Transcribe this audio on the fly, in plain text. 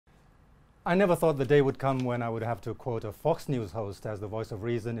I never thought the day would come when I would have to quote a Fox News host as the voice of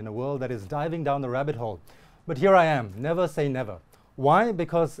reason in a world that is diving down the rabbit hole. But here I am, never say never. Why?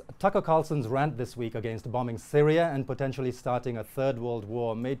 Because Tucker Carlson's rant this week against bombing Syria and potentially starting a third world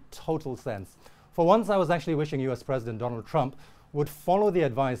war made total sense. For once, I was actually wishing US President Donald Trump would follow the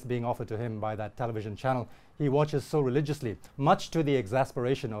advice being offered to him by that television channel he watches so religiously, much to the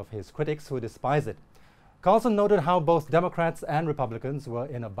exasperation of his critics who despise it. Carlson noted how both Democrats and Republicans were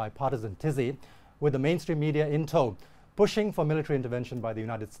in a bipartisan tizzy, with the mainstream media in tow, pushing for military intervention by the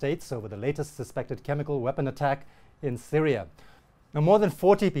United States over the latest suspected chemical weapon attack in Syria. Now, more than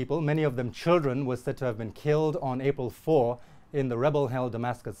 40 people, many of them children, were said to have been killed on April 4 in the rebel-held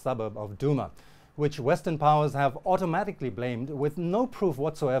Damascus suburb of Douma, which Western powers have automatically blamed with no proof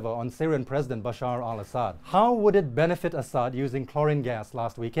whatsoever on Syrian President Bashar al-Assad. How would it benefit Assad using chlorine gas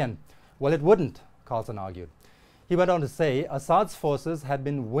last weekend? Well, it wouldn't, Carlson argued. He went on to say Assad's forces had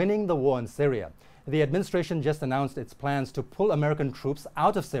been winning the war in Syria. The administration just announced its plans to pull American troops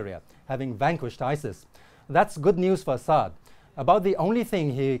out of Syria, having vanquished ISIS. That's good news for Assad. About the only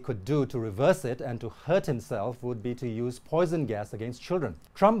thing he could do to reverse it and to hurt himself would be to use poison gas against children.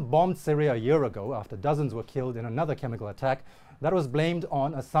 Trump bombed Syria a year ago after dozens were killed in another chemical attack that was blamed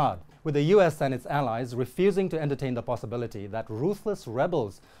on Assad, with the US and its allies refusing to entertain the possibility that ruthless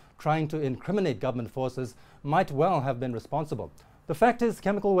rebels trying to incriminate government forces might well have been responsible. The fact is,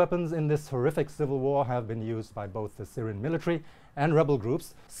 chemical weapons in this horrific civil war have been used by both the Syrian military and rebel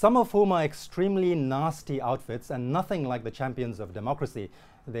groups, some of whom are extremely nasty outfits and nothing like the champions of democracy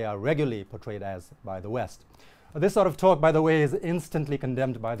they are regularly portrayed as by the West. This sort of talk, by the way, is instantly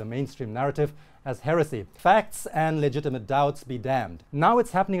condemned by the mainstream narrative as heresy. Facts and legitimate doubts be damned. Now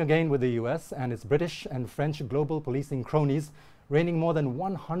it's happening again with the US and its British and French global policing cronies raining more than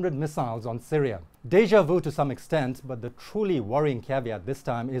 100 missiles on Syria. Deja vu to some extent, but the truly worrying caveat this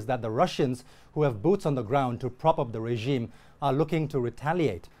time is that the Russians, who have boots on the ground to prop up the regime, are looking to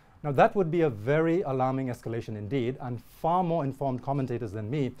retaliate. Now that would be a very alarming escalation indeed, and far more informed commentators than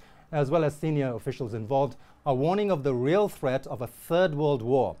me, as well as senior officials involved, are warning of the real threat of a third world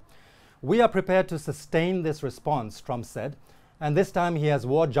war. We are prepared to sustain this response, Trump said, and this time he has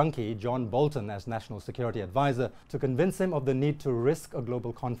war junkie John Bolton as National Security Advisor to convince him of the need to risk a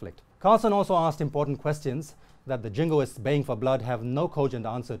global conflict. Carlson also asked important questions that the jingoists baying for blood have no cogent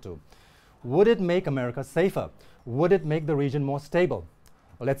answer to. Would it make America safer? Would it make the region more stable?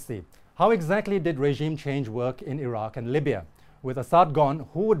 Well, let's see. How exactly did regime change work in Iraq and Libya? With Assad gone,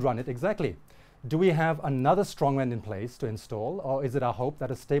 who would run it exactly? Do we have another strongman in place to install, or is it our hope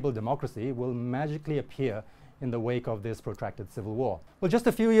that a stable democracy will magically appear in the wake of this protracted civil war? Well, just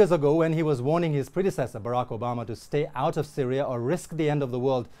a few years ago, when he was warning his predecessor, Barack Obama, to stay out of Syria or risk the end of the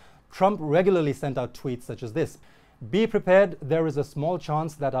world, Trump regularly sent out tweets such as this: "Be prepared, there is a small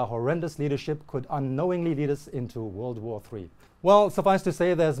chance that our horrendous leadership could unknowingly lead us into World War III. Well, suffice to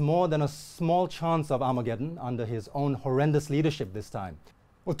say, there's more than a small chance of Armageddon under his own horrendous leadership this time.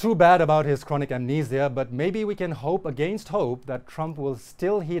 Well, too bad about his chronic amnesia, but maybe we can hope against hope that Trump will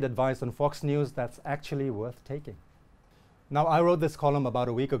still heed advice on Fox News that's actually worth taking. Now, I wrote this column about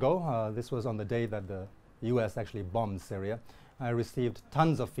a week ago. This was on the day that the US actually bombed Syria. I received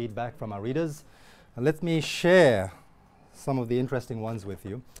tons of feedback from our readers. Let me share some of the interesting ones with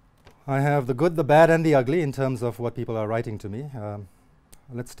you. I have the good, the bad, and the ugly in terms of what people are writing to me.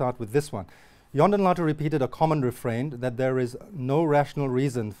 Let's start with this one. Yonden Lhatoo repeated a common refrain that there is no rational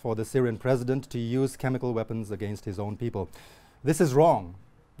reason for the Syrian president to use chemical weapons against his own people. This is wrong,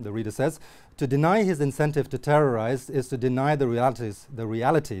 the reader says. To deny his incentive to terrorize is to deny the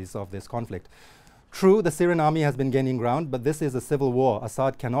realities of this conflict. True, the Syrian army has been gaining ground, but this is a civil war.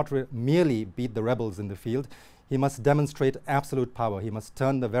 Assad cannot merely beat the rebels in the field. He must demonstrate absolute power. He must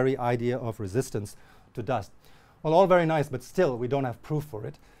turn the very idea of resistance to dust. Well, all very nice, but still, we don't have proof for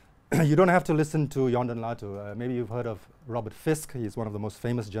it. You don't have to listen to Yonden Lhatoo. Maybe you've heard of Robert Fisk. He's one of the most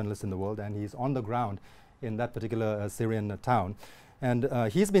famous journalists in the world, and he's on the ground in that particular Syrian town. And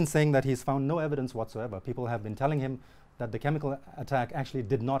he's been saying that he's found no evidence whatsoever. People have been telling him that the chemical attack actually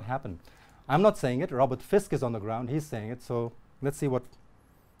did not happen. I'm not saying it. Robert Fisk is on the ground. He's saying it. So let's see what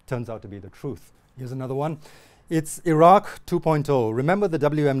turns out to be the truth. Here's another one. It's Iraq 2.0. Remember the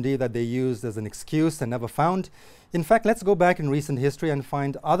WMD that they used as an excuse and never found? In fact, let's go back in recent history and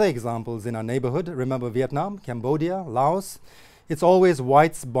find other examples in our neighborhood. Remember Vietnam, Cambodia, Laos? It's always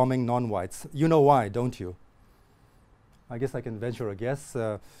whites bombing non-whites. You know why, don't you? I guess I can venture a guess,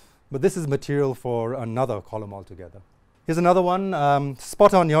 but this is material for another column altogether. Here's another one,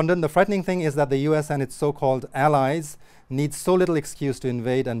 spot on, Yonden. The frightening thing is that the US and its so-called allies need so little excuse to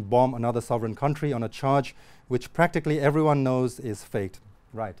invade and bomb another sovereign country on a charge which practically everyone knows is faked.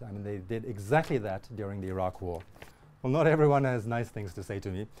 Right, I mean, they did exactly that during the Iraq War. Well, not everyone has nice things to say to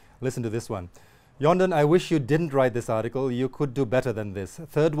me. Listen to this one. Yonden, I wish you didn't write this article. You could do better than this.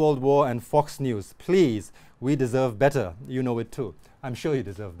 Third World War and Fox News. Please, we deserve better. You know it too. I'm sure you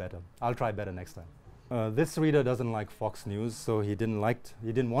deserve better. I'll try better next time. This reader doesn't like Fox News, so he didn't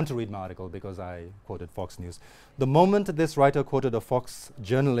want to read my article because I quoted Fox News. The moment this writer quoted a Fox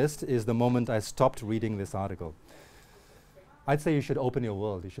journalist is the moment I stopped reading this article. I'd say you should open your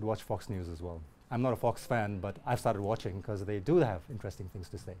world. You should watch Fox News as well. I'm not a Fox fan, but I've started watching because they do have interesting things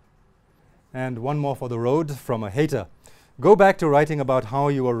to say. And one more for the road from a hater. Go back to writing about how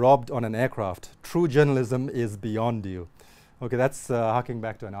you were robbed on an aircraft. True journalism is beyond you. Okay, that's harking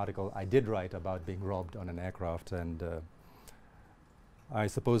back to an article I did write about being robbed on an aircraft, and I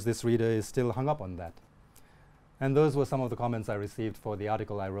suppose this reader is still hung up on that. And those were some of the comments I received for the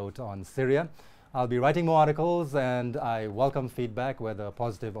article I wrote on Syria. I'll be writing more articles, and I welcome feedback, whether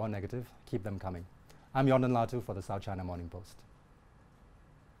positive or negative. Keep them coming. I'm Yonden Lhatoo for the South China Morning Post.